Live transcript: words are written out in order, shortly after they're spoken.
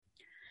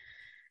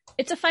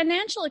It's a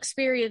financial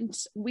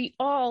experience we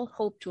all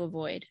hope to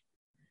avoid.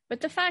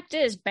 But the fact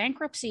is,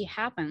 bankruptcy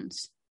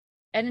happens.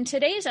 And in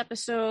today's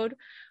episode,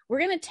 we're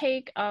going to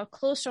take a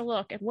closer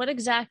look at what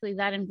exactly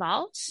that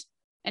involves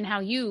and how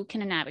you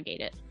can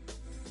navigate it.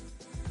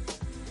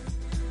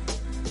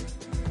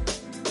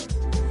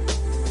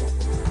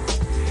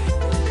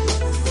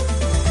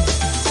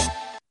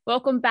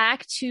 Welcome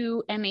back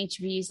to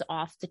MHV's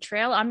Off the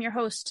Trail. I'm your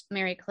host,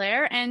 Mary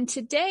Claire, and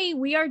today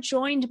we are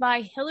joined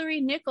by Hillary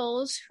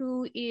Nichols,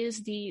 who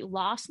is the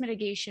Loss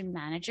Mitigation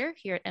Manager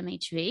here at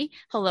MHV.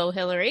 Hello,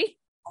 Hillary.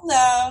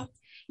 Hello.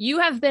 You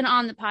have been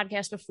on the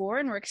podcast before,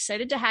 and we're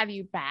excited to have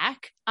you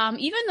back.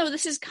 Even though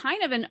this is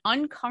kind of an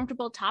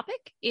uncomfortable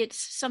topic,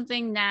 it's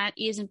something that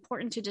is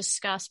important to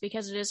discuss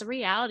because it is a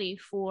reality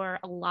for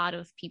a lot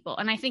of people.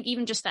 And I think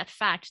even just that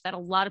fact that a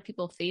lot of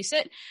people face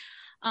it,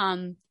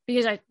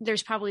 because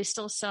there's probably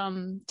still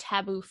some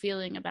taboo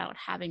feeling about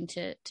having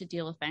to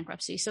deal with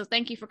bankruptcy. So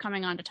thank you for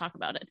coming on to talk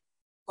about it.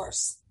 Of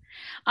course.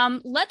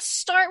 Let's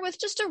start with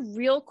just a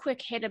real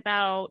quick hit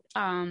about,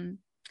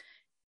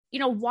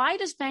 why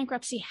does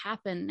bankruptcy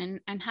happen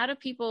and how do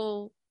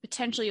people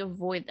potentially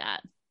avoid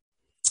that?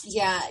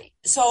 Yeah.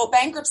 So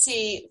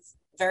bankruptcy,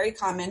 very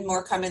common,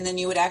 more common than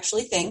you would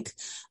actually think.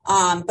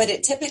 But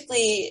it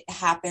typically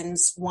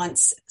happens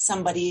once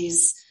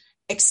somebody's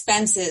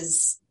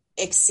expenses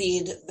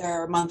exceed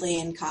their monthly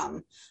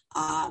income,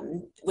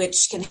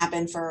 which can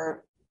happen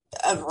for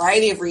a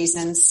variety of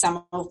reasons,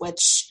 some of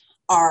which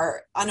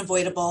are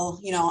unavoidable,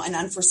 an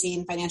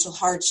unforeseen financial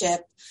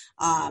hardship,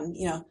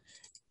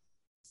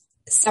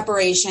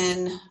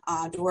 separation,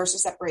 divorce or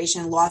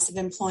separation, loss of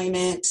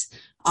employment,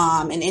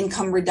 an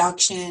income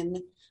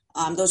reduction.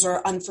 Those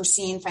are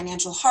unforeseen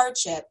financial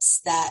hardships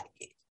that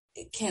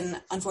can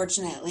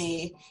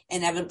unfortunately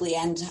inevitably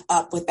end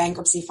up with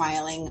bankruptcy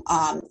filing.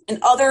 And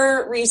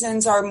other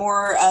reasons are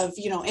more of,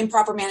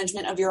 improper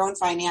management of your own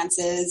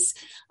finances,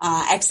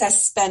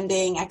 excess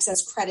spending,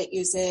 excess credit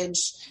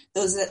usage.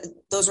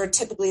 Those are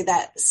typically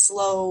that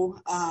slow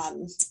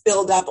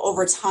build up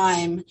over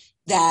time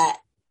that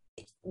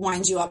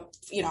winds you up,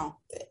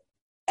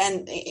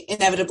 and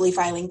inevitably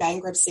filing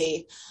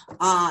bankruptcy.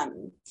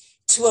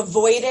 To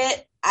avoid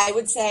it, I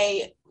would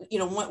say,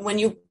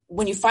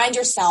 when you find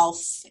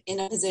yourself in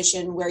a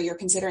position where you're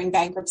considering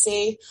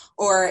bankruptcy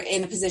or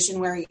in a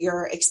position where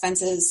your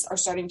expenses are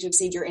starting to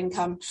exceed your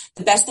income,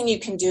 the best thing you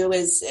can do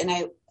is, and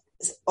I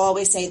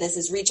always say this,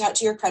 is reach out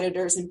to your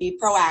creditors and be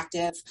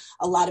proactive.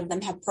 A lot of them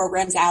have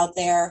programs out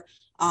there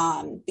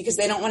because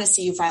they don't want to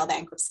see you file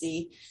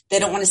bankruptcy. They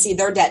don't want to see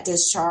their debt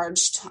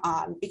discharged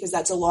because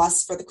that's a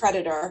loss for the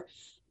creditor.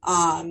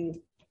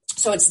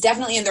 So it's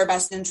definitely in their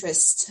best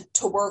interest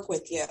to work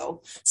with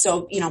you.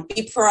 So, be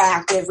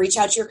proactive, reach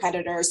out to your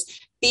creditors,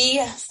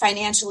 be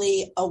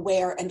financially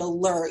aware and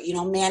alert,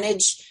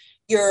 manage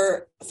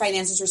your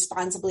finances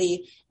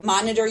responsibly,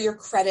 monitor your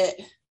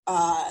credit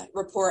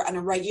report on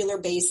a regular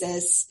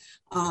basis,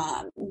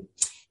 have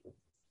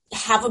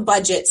a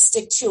budget,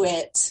 stick to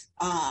it,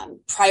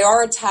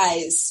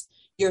 prioritize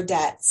your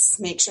debts,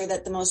 make sure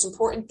that the most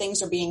important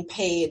things are being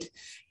paid.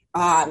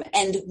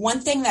 And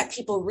one thing that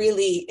people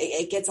really,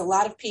 it gets a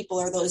lot of people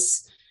are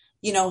those,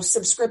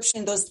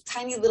 those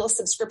tiny little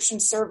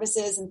subscription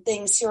services and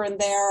things here and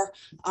there.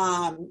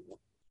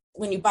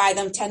 When you buy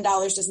them, $10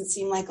 doesn't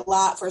seem like a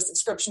lot for a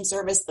subscription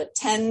service, but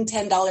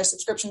 $10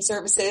 subscription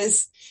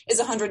services is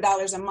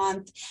 $100 a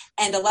month.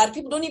 And a lot of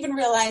people don't even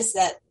realize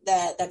that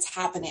that's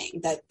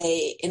happening, that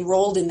they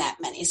enrolled in that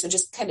many. So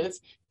just kind of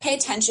pay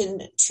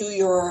attention to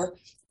your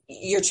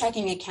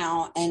checking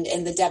account and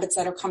the debits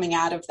that are coming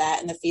out of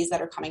that and the fees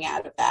that are coming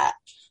out of that.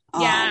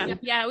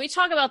 Yeah. We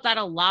talk about that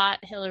a lot,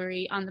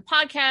 Hillary, on the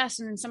podcast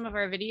and in some of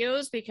our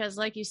videos, because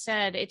like you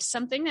said, it's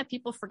something that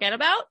people forget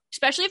about,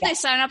 especially if they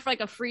sign up for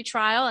like a free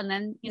trial and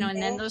then,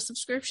 and then those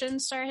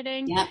subscriptions start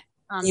hitting. Yeah.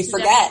 You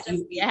forget.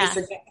 You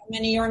forget how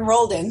many you're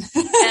enrolled in.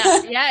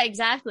 Yeah,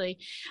 exactly.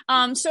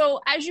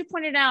 So as you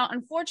pointed out,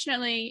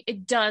 unfortunately,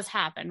 it does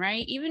happen,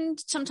 right? Even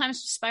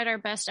sometimes despite our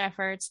best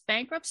efforts,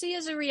 bankruptcy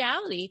is a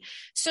reality.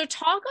 So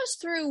talk us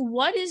through,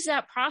 what is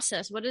that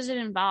process? What does it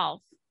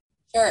involve?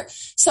 Sure.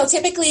 So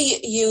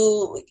typically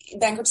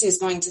bankruptcy is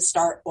going to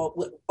start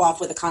off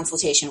with a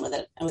consultation with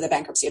a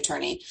bankruptcy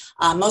attorney,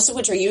 most of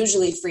which are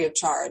usually free of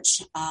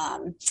charge.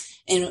 And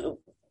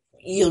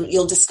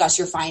you'll discuss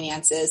your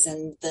finances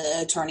and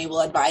the attorney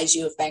will advise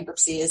you if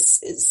bankruptcy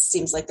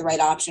seems like the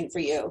right option for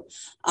you.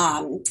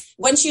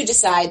 Once you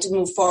decide to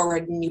move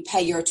forward and you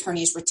pay your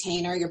attorney's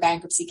retainer, your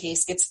bankruptcy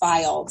case gets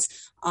filed.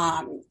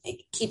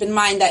 Keep in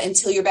mind that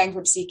until your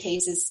bankruptcy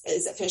case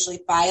is officially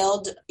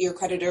filed, your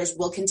creditors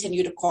will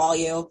continue to call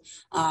you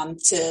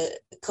to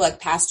collect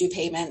past due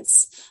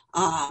payments.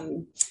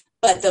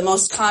 But the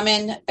most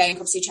common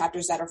bankruptcy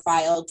chapters that are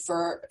filed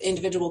for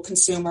individual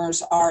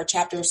consumers are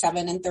Chapter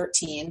 7 and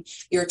 13.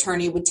 Your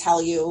attorney would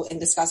tell you and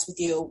discuss with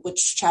you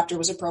which chapter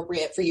was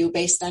appropriate for you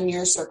based on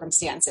your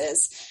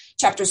circumstances.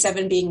 Chapter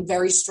 7 being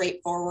very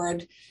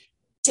straightforward,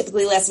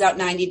 typically lasts about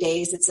 90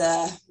 days. It's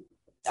a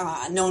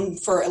known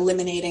for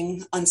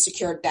eliminating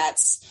unsecured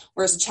debts,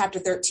 whereas Chapter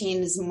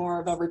 13 is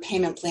more of a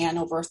repayment plan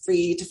over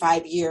 3 to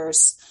 5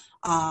 years,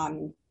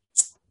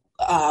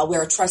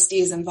 where a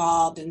trustee is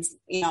involved, and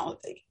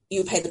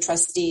you pay the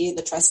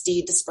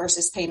trustee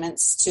disperses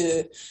payments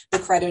to the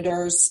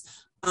creditors.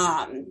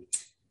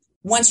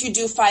 Once you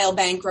do file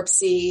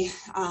bankruptcy,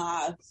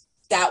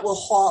 that will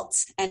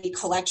halt any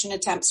collection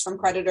attempts from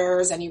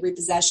creditors, any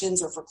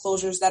repossessions or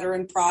foreclosures that are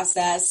in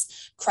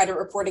process. Credit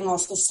reporting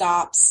also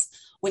stops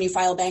when you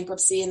file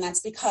bankruptcy, and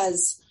that's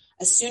because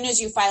as soon as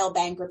you file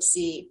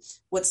bankruptcy,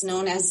 what's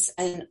known as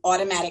an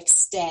automatic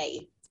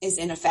stay is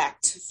in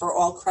effect for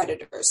all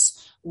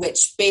creditors,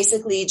 which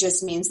basically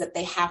just means that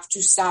they have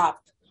to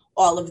stop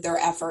all of their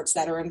efforts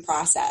that are in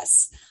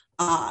process.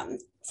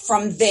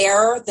 From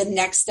there, the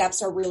next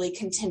steps are really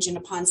contingent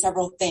upon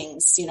several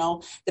things,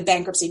 the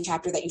bankruptcy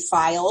chapter that you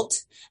filed,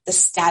 the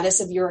status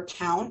of your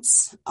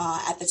accounts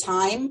at the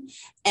time,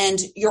 and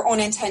your own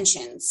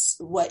intentions,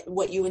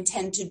 what you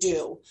intend to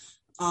do.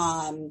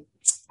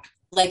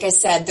 Like I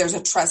said, there's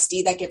a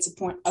trustee that gets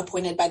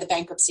appointed by the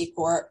bankruptcy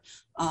court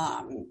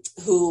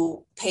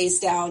who pays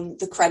down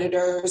the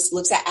creditors,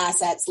 looks at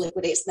assets,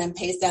 liquidates them,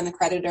 pays down the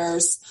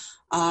creditors.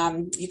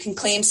 You can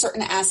claim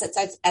certain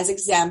assets as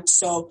exempt,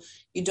 so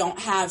you don't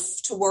have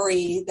to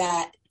worry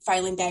that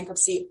filing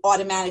bankruptcy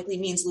automatically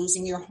means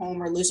losing your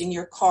home or losing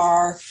your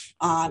car.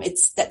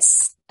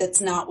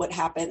 That's not what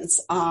happens.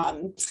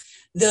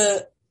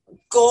 The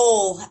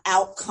goal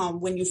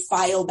outcome when you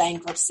file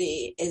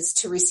bankruptcy is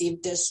to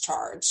receive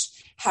discharge.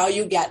 How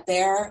you get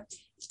there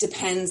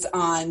depends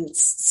on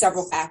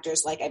several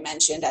factors, like I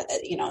mentioned,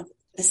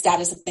 the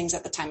status of things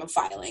at the time of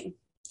filing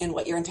and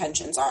what your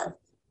intentions are.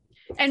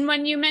 And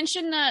when you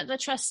mention the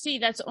trustee,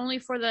 that's only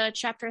for the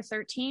Chapter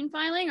 13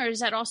 filing, or does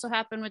that also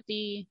happen with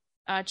the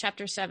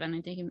Chapter 7, I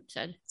think you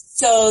said?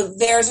 So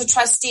there's a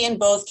trustee in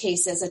both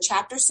cases. A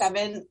Chapter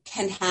 7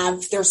 can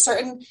have,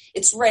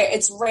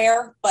 it's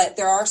rare, but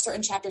there are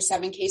certain Chapter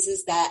 7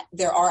 cases that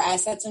there are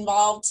assets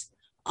involved.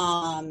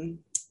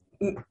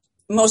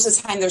 Most of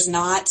the time there's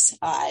not.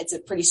 It's a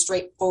pretty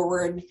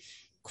straightforward,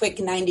 quick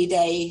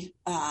 90-day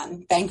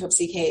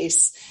bankruptcy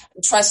case.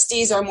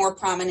 Trustees are more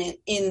prominent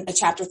in a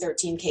Chapter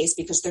 13 case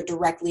because they're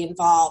directly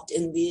involved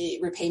in the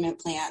repayment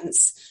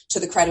plans to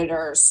the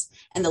creditors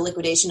and the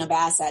liquidation of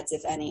assets,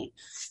 if any.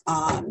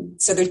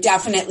 So they're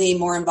definitely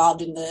more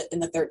involved in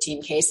the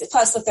 13 case.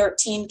 Plus, the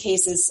 13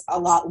 case is a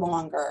lot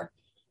longer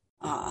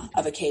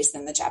of a case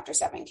than the Chapter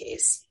 7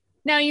 case.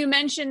 Now, you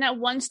mentioned that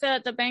once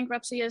the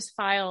bankruptcy is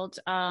filed,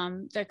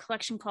 the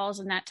collection calls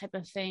and that type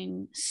of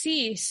thing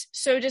cease.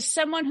 So does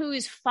someone who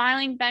is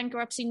filing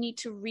bankruptcy need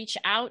to reach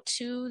out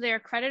to their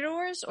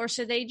creditors, or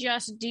should they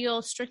just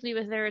deal strictly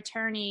with their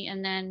attorney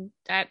and then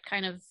that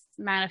kind of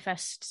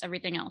manifests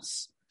everything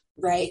else?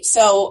 Right.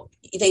 So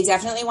they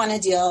definitely want to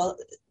deal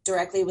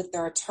directly with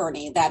their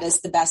attorney. That is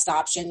the best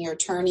option. Your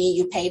attorney,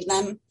 you paid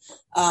them.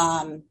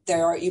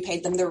 You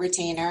paid them the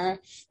retainer.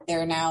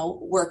 They're now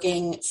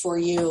working for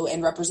you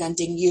and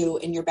representing you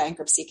in your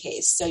bankruptcy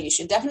case. So you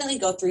should definitely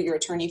go through your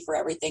attorney for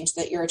everything so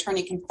that your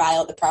attorney can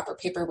file the proper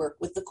paperwork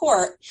with the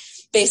court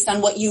based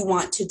on what you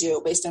want to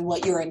do, based on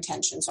what your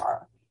intentions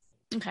are.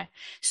 Okay.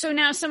 So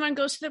now someone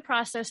goes through the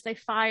process, they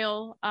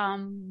file.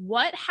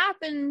 What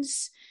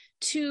happens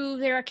to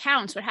their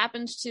accounts? What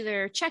happens to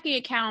their checking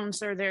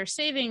accounts or their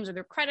savings or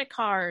their credit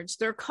cards,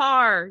 their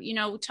car?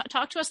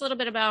 Talk to us a little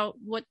bit about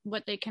what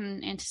they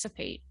can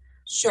anticipate.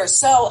 Sure.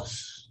 So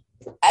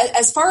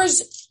as far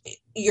as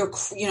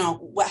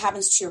what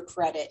happens to your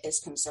credit is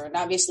concerned,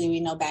 obviously we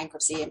know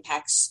bankruptcy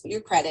impacts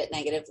your credit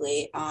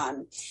negatively.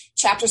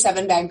 Chapter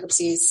 7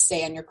 bankruptcies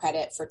stay on your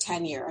credit for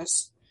 10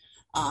 years,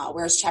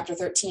 whereas Chapter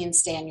 13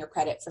 stay on your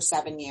credit for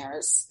 7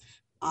 years.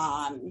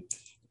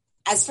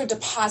 As for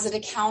deposit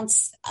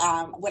accounts,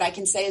 what I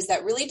can say is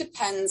that really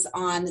depends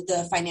on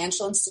the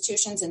financial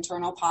institution's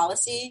internal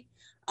policy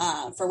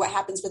for what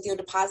happens with your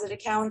deposit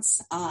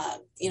accounts.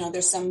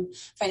 There's some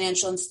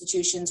financial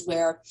institutions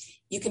where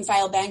you can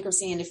file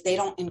bankruptcy, and if they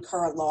don't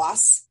incur a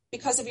loss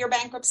because of your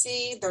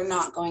bankruptcy, they're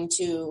not going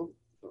to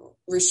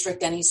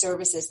restrict any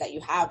services that you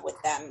have with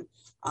them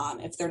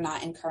if they're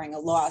not incurring a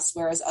loss,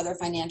 whereas other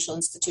financial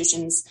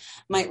institutions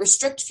might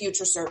restrict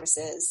future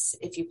services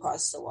if you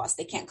caused a loss.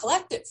 They can't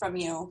collect it from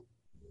you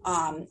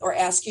or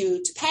ask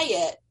you to pay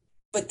it,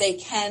 but they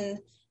can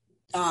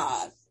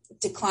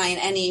decline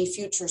any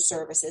future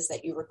services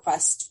that you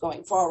request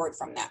going forward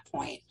from that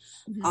point.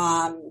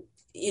 Mm-hmm.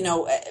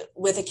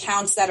 With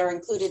accounts that are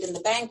included in the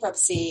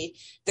bankruptcy,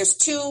 there's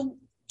two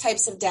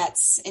types of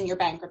debts in your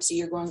bankruptcy.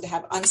 You're going to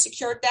have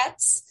unsecured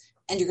debts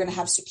and you're going to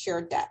have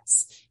secured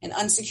debts. And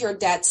unsecured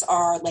debts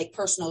are like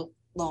personal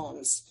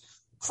loans,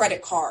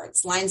 credit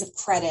cards, lines of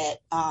credit.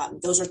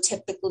 Those are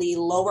typically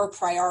lower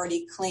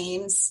priority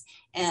claims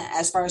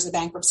as far as the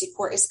bankruptcy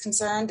court is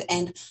concerned.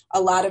 And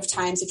a lot of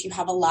times, if you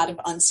have a lot of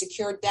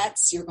unsecured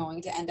debts, you're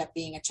going to end up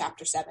being a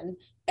Chapter 7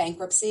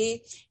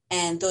 bankruptcy.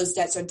 And those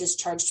debts are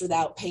discharged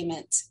without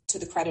payment to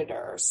the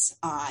creditors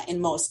in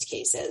most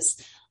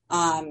cases.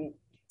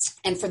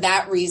 And for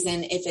that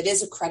reason, if it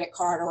is a credit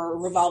card or a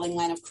revolving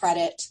line of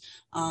credit,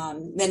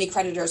 many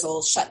creditors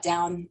will shut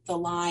down the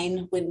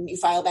line when you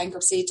file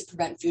bankruptcy to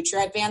prevent future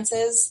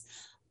advances.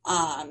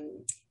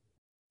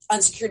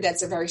 Unsecured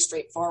debts are very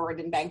straightforward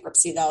in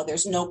bankruptcy, though.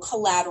 There's no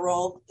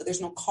collateral, there's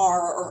no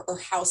car or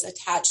house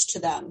attached to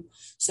them.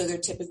 So they're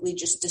typically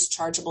just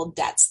dischargeable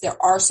debts. There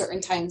are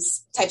certain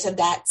types of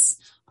debts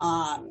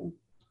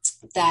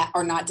that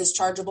are not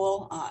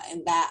dischargeable,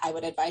 and that I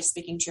would advise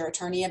speaking to your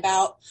attorney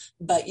about.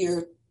 But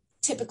your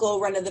typical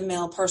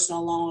run-of-the-mill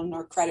personal loan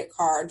or credit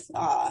card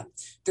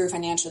through a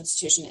financial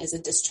institution is a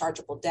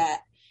dischargeable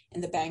debt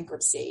in the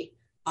bankruptcy.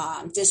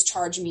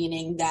 Discharge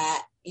meaning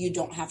that you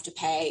don't have to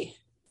pay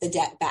the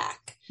debt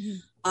back.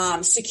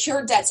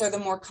 Secured debts are the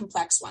more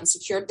complex ones.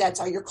 Secured debts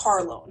are your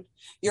car loan,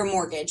 your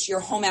mortgage, your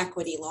home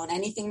equity loan,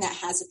 anything that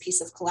has a piece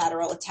of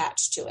collateral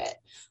attached to it.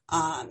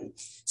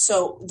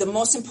 So the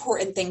most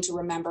important thing to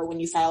remember when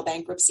you file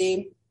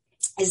bankruptcy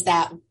is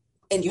that,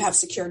 and you have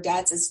secured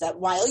debts, is that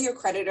while your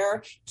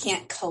creditor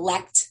can't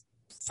collect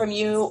from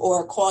you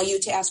or call you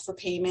to ask for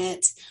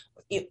payment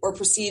or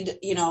proceed,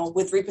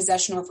 with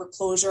repossession or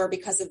foreclosure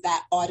because of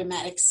that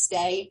automatic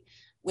stay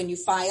when you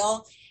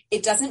file,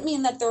 it doesn't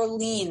mean that their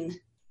lien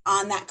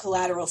on that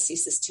collateral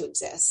ceases to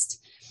exist.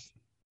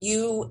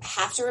 You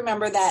have to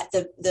remember that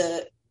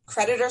the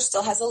creditor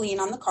still has a lien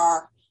on the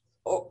car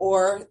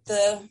or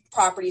the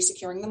property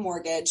securing the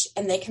mortgage,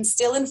 and they can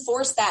still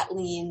enforce that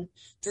lien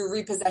through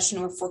repossession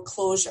or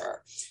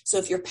foreclosure. So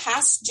if you're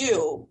past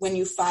due when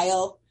you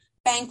file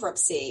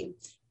bankruptcy,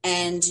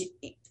 and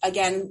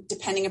again,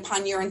 depending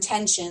upon your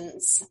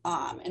intentions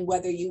and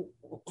whether you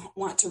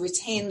want to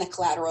retain the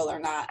collateral or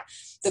not,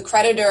 the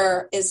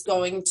creditor is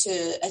going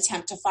to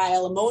attempt to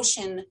file a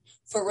motion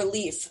for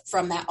relief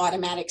from that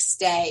automatic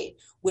stay,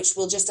 which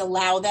will just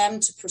allow them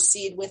to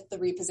proceed with the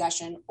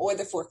repossession or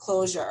the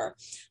foreclosure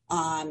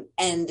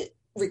and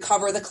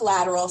recover the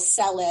collateral,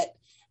 sell it,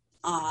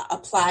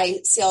 apply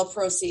sale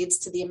proceeds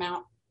to the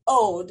amount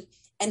owed,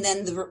 and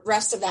then the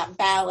rest of that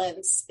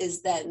balance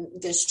is then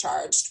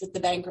discharged with the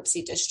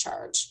bankruptcy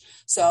discharge.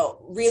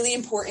 So really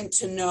important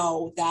to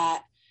know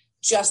that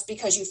just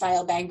because you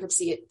file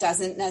bankruptcy, it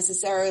doesn't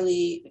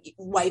necessarily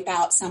wipe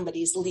out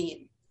somebody's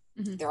lien.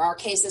 Mm-hmm. There are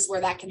cases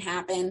where that can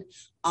happen,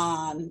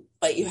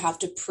 but you have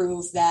to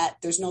prove that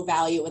there's no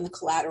value in the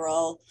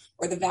collateral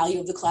or the value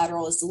of the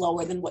collateral is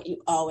lower than what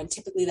you owe. And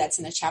typically that's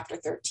in a Chapter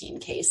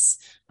 13 case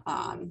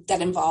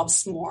that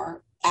involves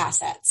more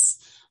assets.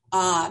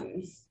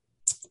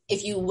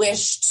 If you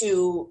wish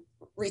to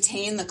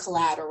retain the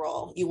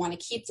collateral, you want to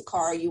keep the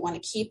car, you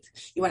want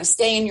to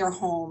stay in your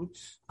home,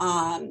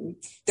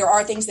 there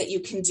are things that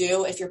you can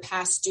do if you're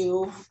past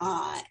due.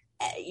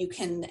 You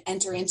can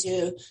enter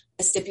into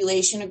a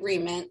stipulation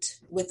agreement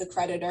with the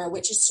creditor,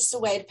 which is just a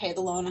way to pay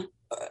the loan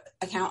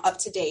account up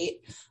to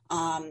date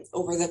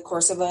over the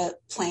course of a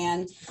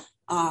plan.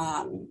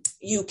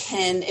 You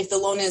can, if the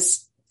loan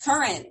is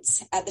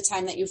current at the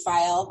time that you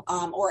file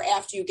or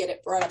after you get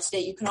it brought up to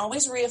date, you can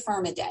always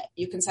reaffirm a debt.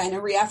 You can sign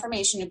a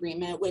reaffirmation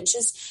agreement, which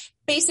is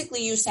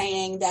basically you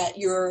saying that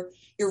you're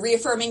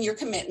reaffirming your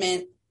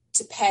commitment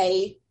to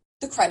pay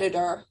the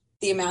creditor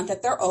the amount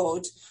that they're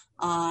owed.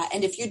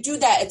 And if you do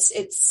that,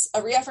 it's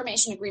a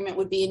reaffirmation agreement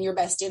would be in your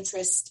best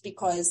interest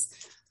because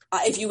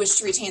if you wish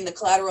to retain the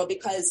collateral,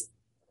 because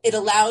it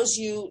allows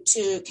you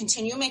to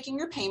continue making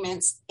your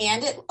payments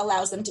and it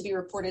allows them to be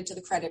reported to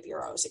the credit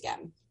bureaus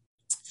again.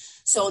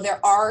 So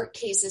there are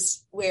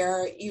cases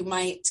where you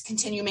might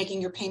continue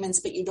making your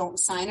payments, but you don't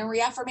sign a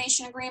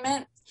reaffirmation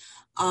agreement.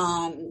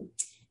 In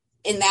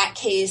that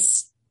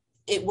case,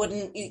 it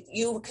wouldn't,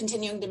 you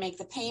continuing to make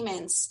the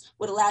payments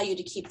would allow you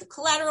to keep the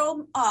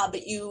collateral,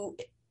 but you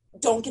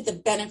don't get the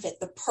benefit,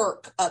 the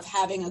perk of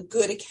having a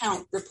good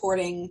account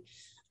reporting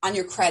on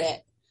your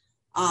credit.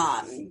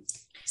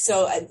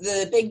 So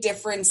the big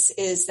difference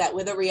is that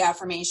with a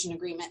reaffirmation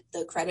agreement,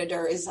 the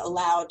creditor is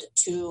allowed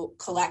to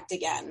collect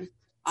again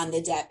on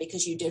the debt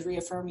because you did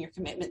reaffirm your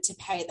commitment to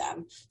pay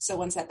them. So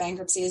once that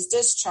bankruptcy is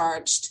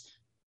discharged,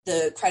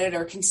 the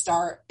creditor can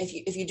start,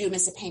 if you do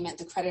miss a payment,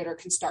 the creditor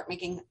can start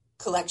making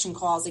collection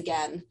calls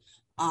again,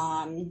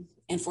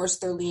 enforce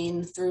their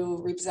lien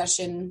through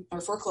repossession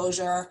or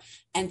foreclosure,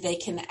 and they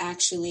can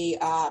actually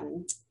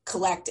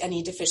collect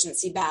any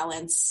deficiency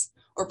balance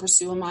or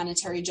pursue a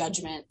monetary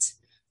judgment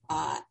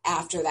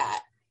after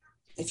that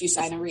if you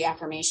sign a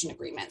reaffirmation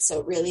agreement.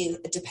 So really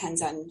it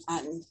depends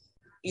on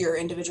your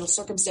individual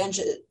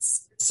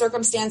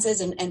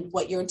circumstances and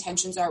what your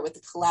intentions are with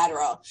the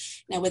collateral.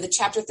 Now, with a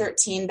Chapter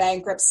 13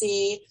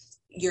 bankruptcy,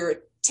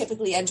 you're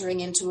typically entering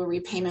into a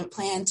repayment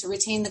plan to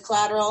retain the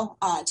collateral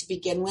to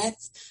begin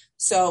with.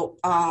 So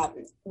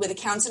with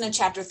accounts in a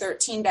Chapter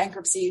 13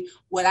 bankruptcy,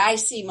 what I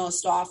see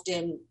most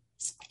often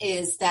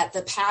is that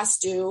the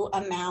past due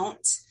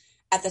amount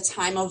at the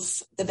time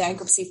of the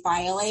bankruptcy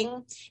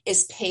filing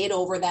is paid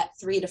over that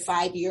 3 to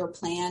 5 year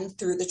plan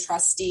through the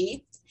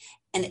trustee.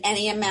 And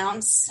any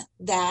amounts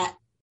that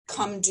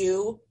come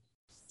due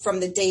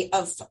from the date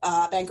of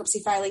bankruptcy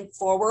filing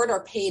forward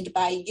are paid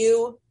by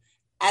you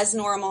as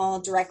normal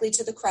directly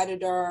to the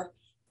creditor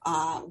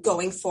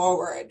going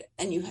forward,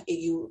 and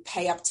you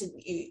pay up to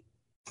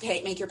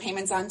make your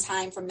payments on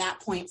time from that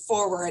point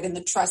forward, and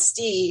the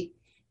trustee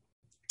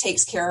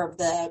takes care of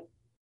the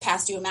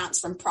past due amounts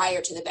from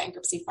prior to the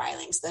bankruptcy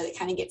filing, so that it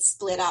kind of gets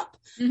split up.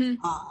 Mm-hmm.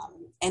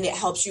 And it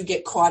helps you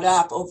get caught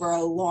up over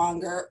a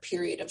longer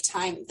period of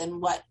time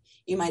than what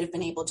you might have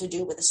been able to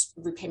do with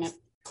a repayment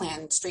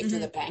plan straight through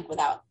the bank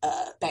without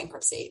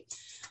bankruptcy.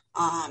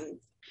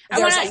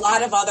 There's a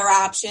lot of other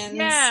options.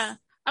 Yeah.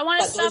 I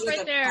want to stop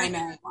right there.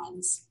 Primary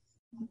ones.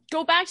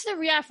 Go back to the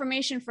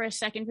reaffirmation for a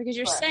second, because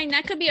you're saying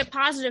that could be a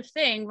positive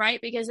thing,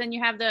 right? Because then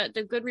you have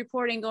the good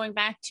reporting going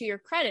back to your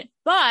credit.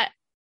 But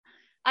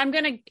I'm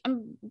gonna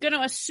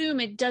assume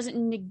it doesn't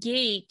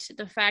negate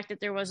the fact that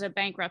there was a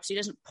bankruptcy. It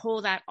doesn't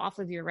pull that off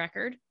of your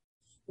record.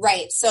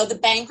 Right. So the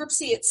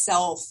bankruptcy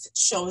itself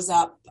shows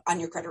up on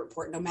your credit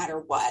report no matter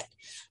what.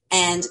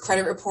 And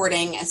credit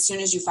reporting, as soon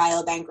as you file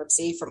a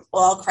bankruptcy from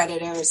all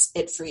creditors,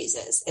 it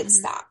freezes. It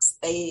stops.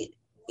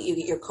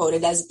 You're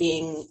coded as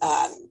being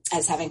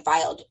as having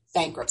filed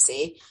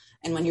bankruptcy,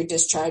 and when you're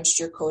discharged,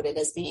 you're coded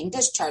as being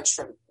discharged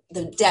from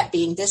the debt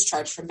being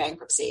discharged from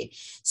bankruptcy.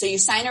 So you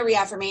sign a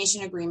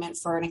reaffirmation agreement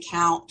for an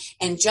account,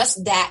 and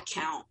just that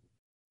count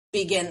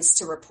begins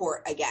to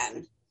report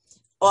again.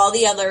 All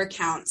the other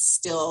accounts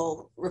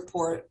still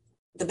report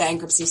the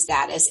bankruptcy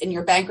status, and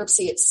your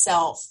bankruptcy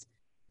itself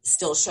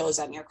still shows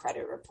on your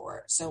credit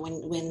report. So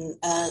when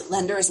a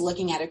lender is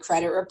looking at a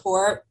credit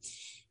report,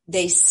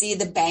 they see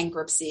the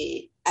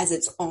bankruptcy as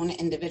its own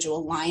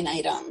individual line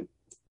item,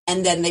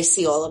 and then they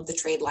see all of the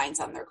trade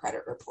lines on their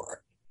credit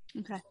report.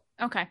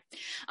 Okay.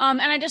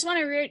 And I just want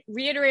to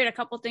reiterate a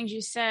couple things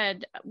you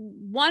said.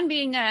 One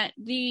being that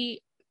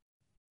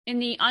in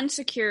the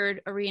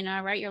unsecured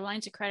arena, right, your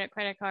lines of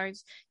credit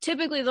cards,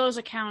 typically those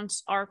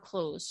accounts are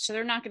closed. So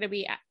they're not going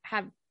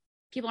to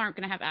people aren't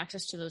going to have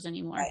access to those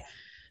anymore.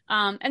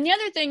 Right. And the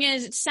other thing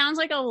is, it sounds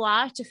like a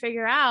lot to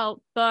figure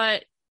out,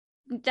 but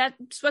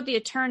that's what the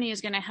attorney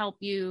is going to help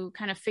you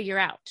kind of figure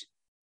out.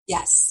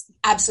 Yes,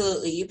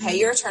 absolutely. You pay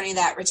your attorney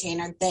that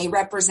retainer. They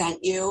represent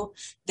you.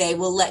 They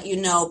will let you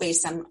know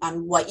based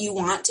on what you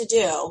want to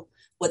do,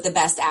 what the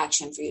best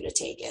action for you to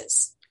take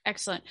is.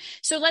 Excellent.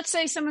 So let's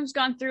say someone's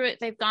gone through it.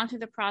 They've gone through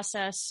the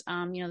process.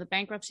 The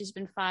bankruptcy's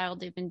been filed.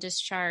 They've been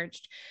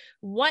discharged.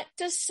 What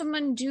does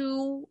someone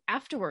do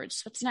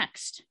afterwards? What's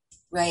next?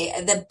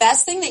 Right. The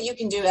best thing that you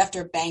can do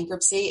after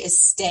bankruptcy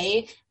is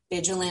stay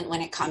vigilant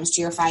when it comes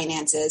to your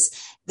finances.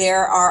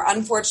 There are,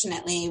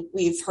 unfortunately,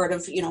 we've heard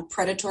of,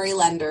 predatory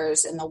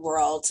lenders in the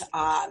world.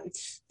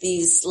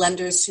 These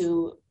lenders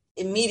who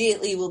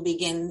immediately will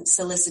begin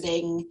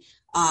soliciting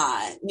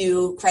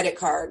new credit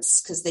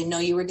cards because they know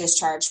you were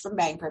discharged from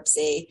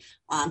bankruptcy,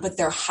 but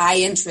they're high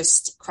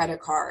interest credit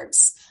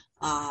cards.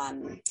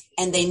 And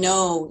they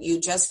know you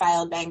just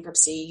filed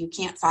bankruptcy. You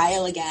can't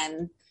file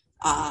again.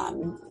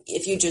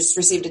 If you just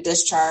received a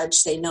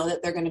discharge, they know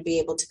that they're going to be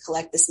able to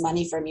collect this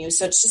money from you.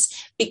 So it's just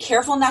be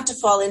careful not to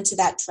fall into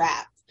that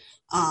trap.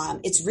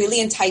 It's really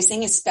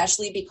enticing,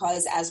 especially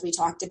because, as we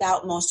talked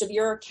about, most of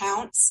your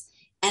accounts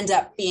end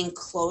up being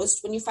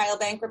closed when you file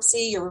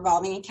bankruptcy, your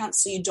revolving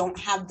accounts. So you don't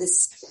have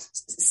this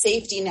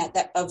safety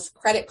net of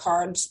credit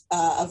cards,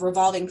 of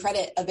revolving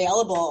credit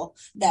available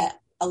that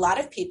a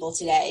lot of people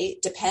today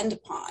depend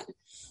upon.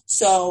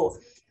 So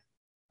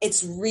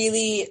it's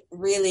really,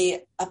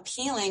 really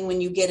appealing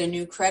when you get a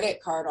new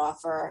credit card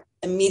offer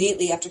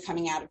immediately after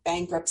coming out of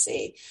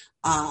bankruptcy.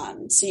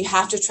 So you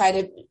have to try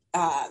to,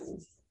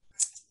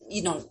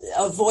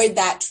 avoid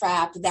that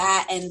trap.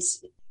 That, and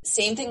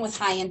same thing with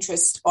high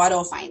interest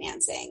auto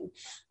financing.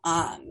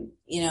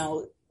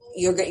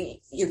 You're going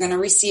to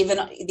receive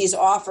these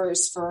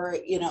offers for,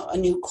 a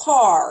new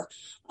car.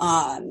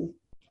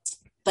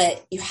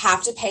 But you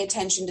have to pay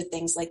attention to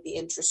things like the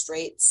interest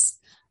rates.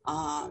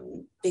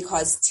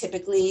 Because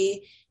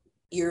typically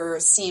you're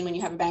seen, when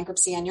you have a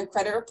bankruptcy on your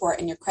credit report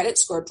and your credit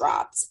score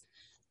drops,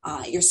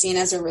 you're seen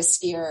as a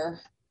riskier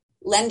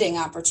lending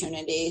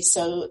opportunity.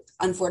 So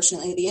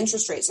unfortunately, the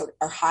interest rates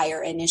are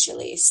higher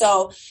initially.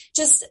 So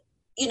just,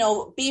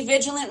 be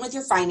vigilant with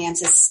your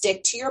finances,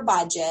 stick to your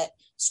budget,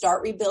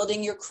 start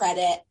rebuilding your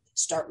credit,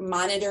 start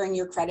monitoring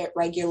your credit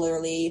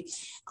regularly.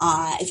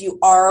 If you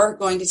are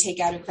going to take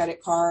out a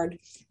credit card,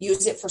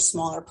 use it for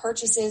smaller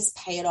purchases,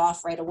 pay it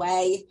off right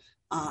away.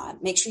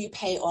 Make sure you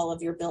pay all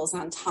of your bills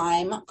on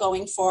time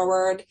going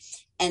forward,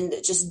 and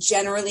just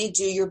generally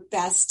do your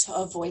best to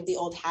avoid the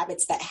old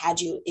habits that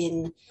had you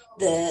in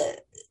the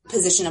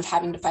position of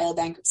having to file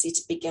bankruptcy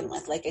to begin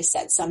with. Like I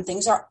said, some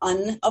things are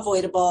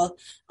unavoidable,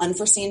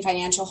 unforeseen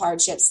financial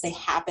hardships. They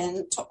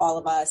happen to all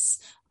of us,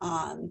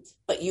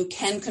 but you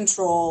can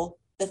control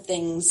the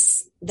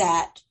things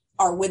that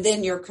are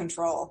within your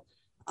control,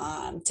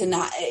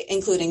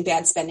 including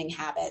bad spending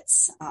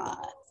habits.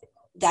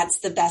 That's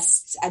the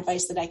best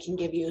advice that I can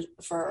give you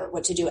for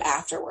what to do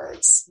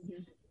afterwards.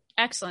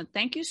 Excellent.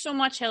 Thank you so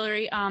much,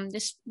 Hillary.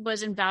 This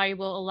was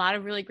invaluable. A lot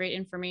of really great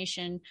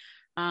information.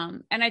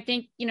 And I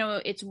think,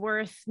 it's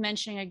worth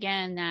mentioning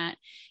again that,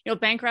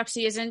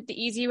 bankruptcy isn't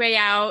the easy way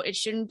out. It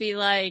shouldn't be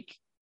like,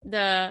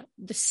 the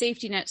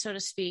safety net, so to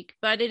speak.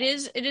 But it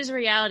is a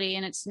reality,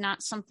 and it's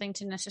not something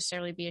to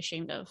necessarily be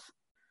ashamed of.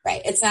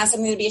 Right. It's not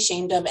something to be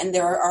ashamed of. And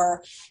there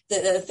are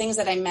the things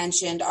that I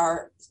mentioned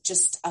are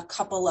just a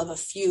couple of a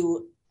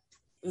few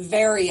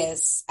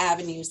various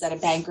avenues that a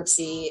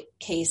bankruptcy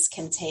case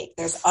can take.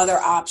 There's other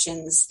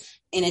options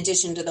in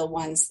addition to the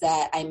ones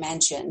that I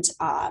mentioned.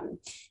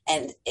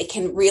 And it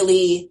can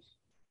really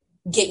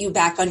get you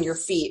back on your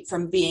feet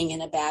from being in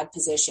a bad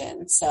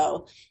position.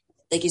 So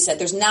like you said,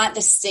 there's not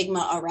the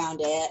stigma around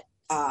it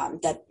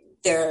that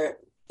there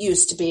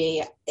used to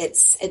be.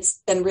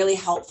 It's been really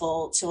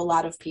helpful to a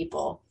lot of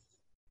people.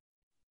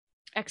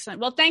 Excellent.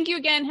 Well, thank you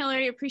again,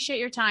 Hillary. Appreciate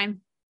your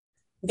time.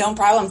 No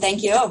problem.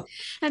 Thank you.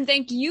 And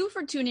thank you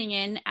for tuning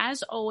in.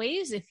 As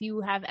always, if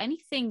you have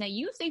anything that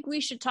you think we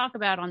should talk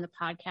about on the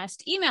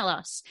podcast, email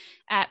us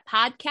at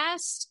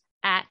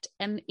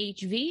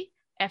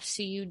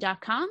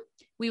podcast@mhvfcu.com.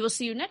 We will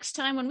see you next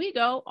time when we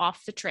go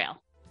off the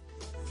trail.